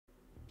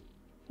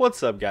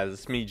What's up guys,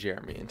 it's me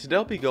Jeremy, and today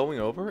I'll be going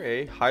over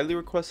a highly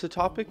requested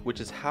topic, which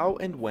is how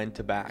and when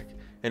to back,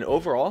 and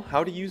overall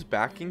how to use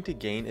backing to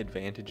gain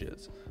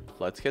advantages.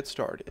 Let's get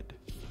started.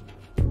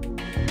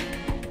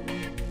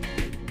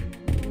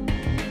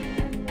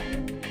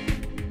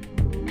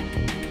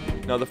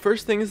 Now the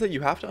first thing is that you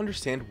have to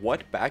understand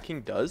what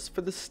backing does for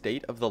the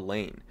state of the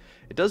lane.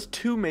 It does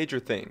two major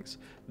things.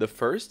 The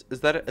first is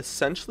that it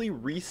essentially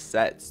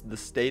resets the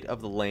state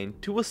of the lane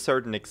to a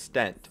certain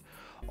extent.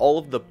 All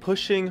of the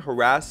pushing,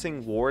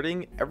 harassing,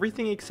 warding,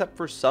 everything except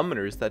for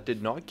summoners that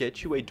did not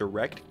get you a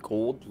direct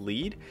gold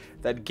lead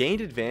that gained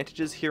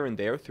advantages here and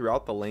there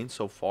throughout the lane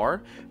so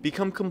far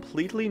become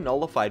completely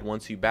nullified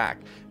once you back,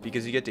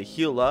 because you get to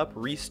heal up,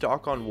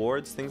 restock on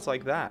wards, things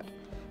like that.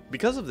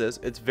 Because of this,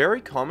 it's very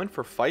common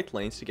for fight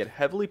lanes to get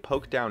heavily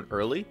poked down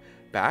early,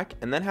 back,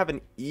 and then have an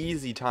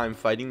easy time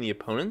fighting the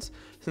opponents,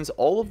 since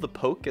all of the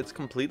poke gets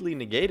completely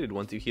negated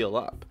once you heal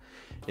up.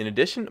 In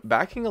addition,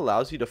 backing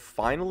allows you to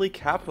finally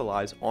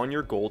capitalize on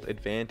your gold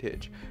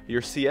advantage.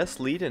 Your CS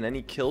lead and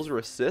any kills or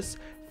assists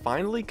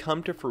finally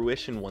come to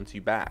fruition once you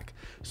back.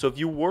 So if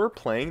you were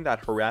playing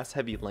that harass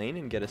heavy lane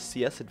and get a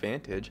CS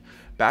advantage,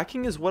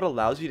 backing is what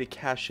allows you to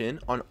cash in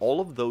on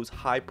all of those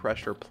high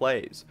pressure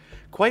plays.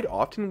 Quite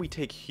often we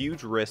take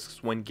huge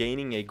risks when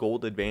gaining a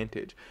gold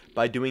advantage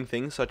by doing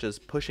things such as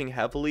pushing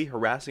heavily,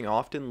 harassing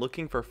often,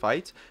 looking for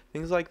fights,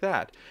 things like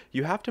that.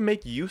 You have to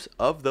make use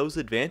of those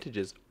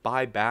advantages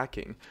by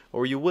backing,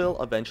 or you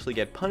will eventually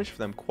get punished for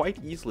them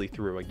quite easily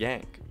through a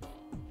gank.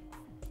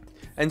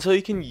 And so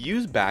you can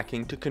use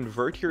backing to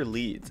convert your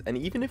leads, and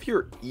even if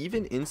you're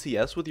even in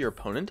CS with your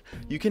opponent,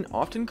 you can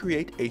often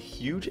create a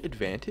huge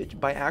advantage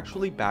by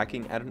actually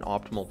backing at an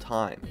optimal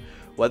time.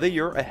 Whether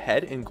you're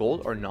ahead in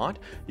gold or not,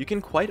 you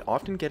can quite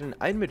often get an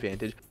item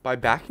advantage by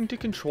backing to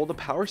control the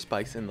power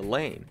spikes in the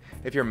lane.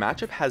 If your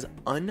matchup has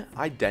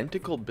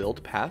unidentical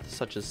build paths,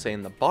 such as say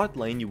in the bot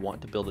lane you want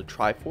to build a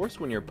Triforce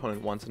when your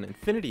opponent wants an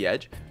Infinity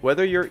Edge,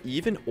 whether you're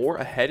even or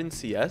ahead in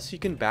CS, you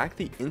can back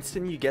the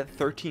instant you get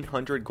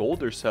 1300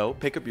 gold or so,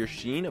 pick up your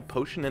Sheen, a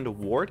potion and a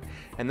ward,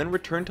 and then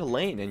return to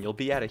lane, and you'll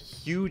be at a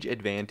huge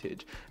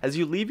advantage, as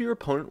you leave your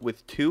opponent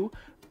with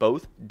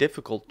both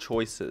difficult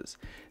choices.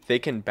 They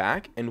can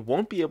back and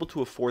won't be able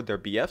to afford their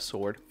BF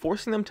sword,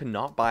 forcing them to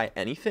not buy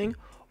anything,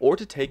 or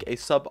to take a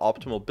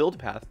suboptimal build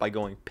path by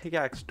going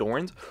pickaxe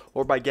Dorns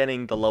or by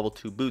getting the level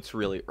 2 boots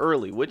really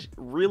early, which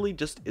really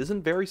just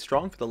isn't very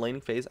strong for the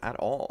laning phase at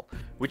all,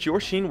 which your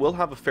Sheen will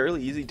have a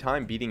fairly easy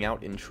time beating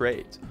out in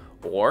trades.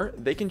 Or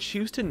they can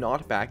choose to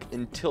not back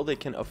until they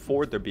can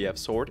afford their BF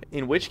sword,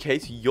 in which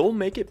case you'll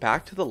make it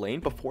back to the lane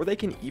before they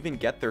can even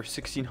get their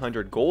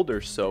 1600 gold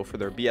or so for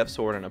their BF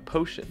sword and a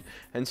potion,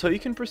 and so you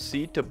can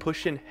proceed to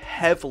push in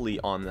heavily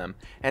on them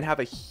and have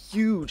a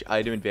huge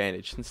item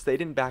advantage since they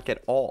didn't back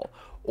at all.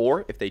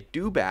 Or if they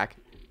do back,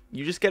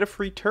 you just get a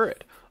free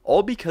turret,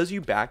 all because you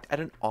backed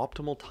at an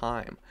optimal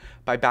time.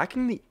 By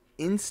backing the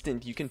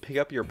instant you can pick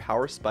up your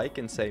power spike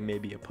and say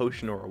maybe a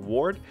potion or a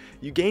ward,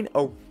 you gain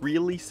a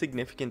really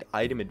significant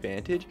item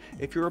advantage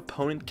if your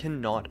opponent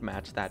cannot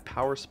match that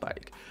power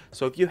spike.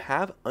 So if you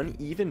have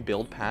uneven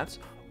build paths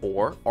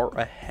or are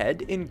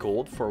ahead in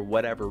gold for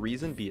whatever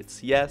reason, be it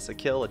CS, a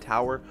kill, a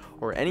tower,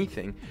 or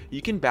anything,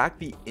 you can back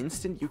the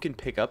instant you can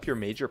pick up your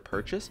major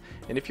purchase,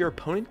 and if your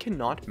opponent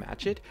cannot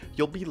match it,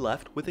 you'll be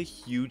left with a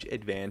huge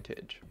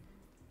advantage.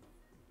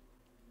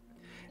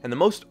 And the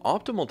most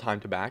optimal time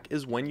to back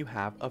is when you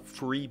have a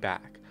free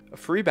back. A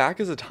free back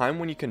is a time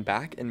when you can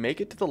back and make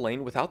it to the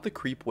lane without the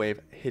creep wave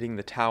hitting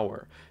the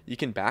tower. You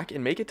can back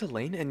and make it to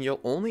lane and you'll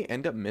only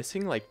end up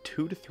missing like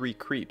 2 to 3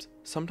 creeps,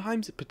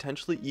 sometimes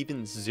potentially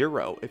even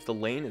 0 if the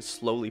lane is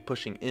slowly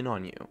pushing in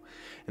on you.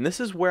 And this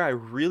is where I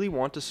really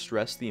want to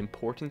stress the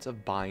importance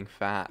of buying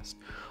fast.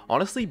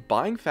 Honestly,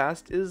 buying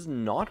fast is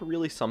not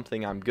really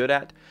something I'm good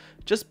at,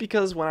 just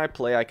because when I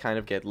play I kind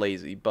of get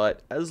lazy,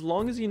 but as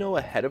long as you know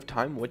ahead of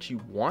time what you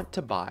want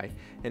to buy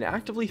and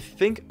actively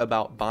think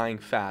about buying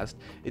fast,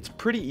 it's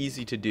pretty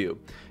easy to do.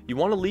 You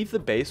want to leave the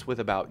base with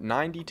about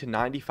 90 to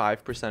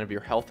 95% of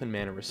your health and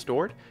mana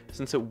restored,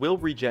 since it will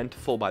regen to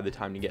full by the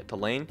time you get to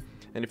lane.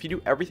 And if you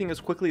do everything as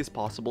quickly as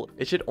possible,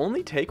 it should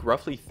only take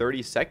roughly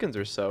 30 seconds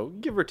or so,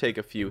 give or take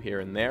a few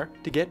here and there,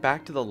 to get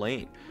back to the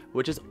lane,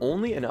 which is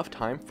only enough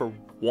time for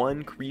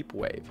one creep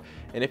wave.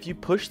 And if you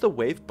push the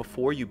wave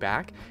before you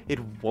back, it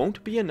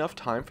won't be enough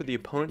time for the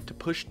opponent to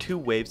push 2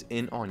 waves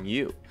in on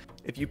you.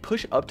 If you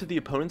push up to the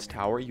opponent's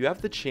tower, you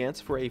have the chance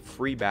for a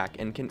free back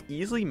and can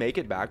easily make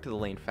it back to the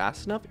lane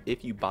fast enough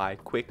if you buy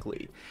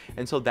quickly.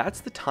 And so that's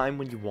the time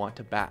when you want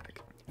to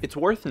back. It's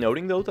worth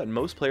noting though that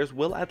most players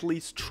will at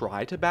least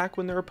try to back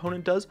when their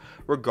opponent does,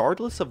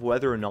 regardless of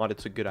whether or not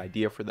it's a good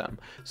idea for them.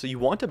 So you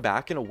want to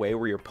back in a way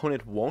where your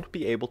opponent won't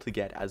be able to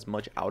get as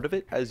much out of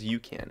it as you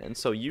can, and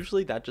so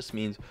usually that just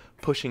means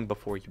pushing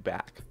before you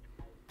back.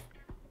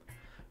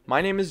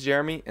 My name is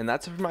Jeremy, and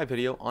that's it for my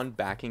video on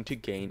backing to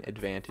gain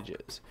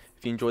advantages.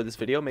 If you enjoyed this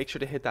video, make sure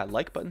to hit that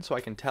like button so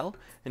I can tell,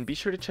 and be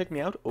sure to check me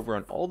out over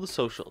on all the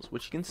socials,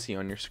 which you can see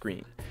on your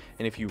screen.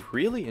 And if you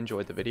really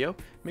enjoyed the video,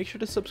 make sure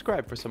to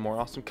subscribe for some more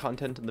awesome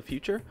content in the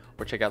future,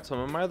 or check out some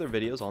of my other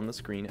videos on the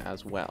screen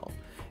as well.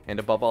 And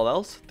above all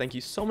else, thank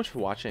you so much for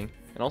watching,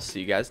 and I'll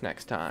see you guys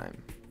next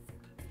time.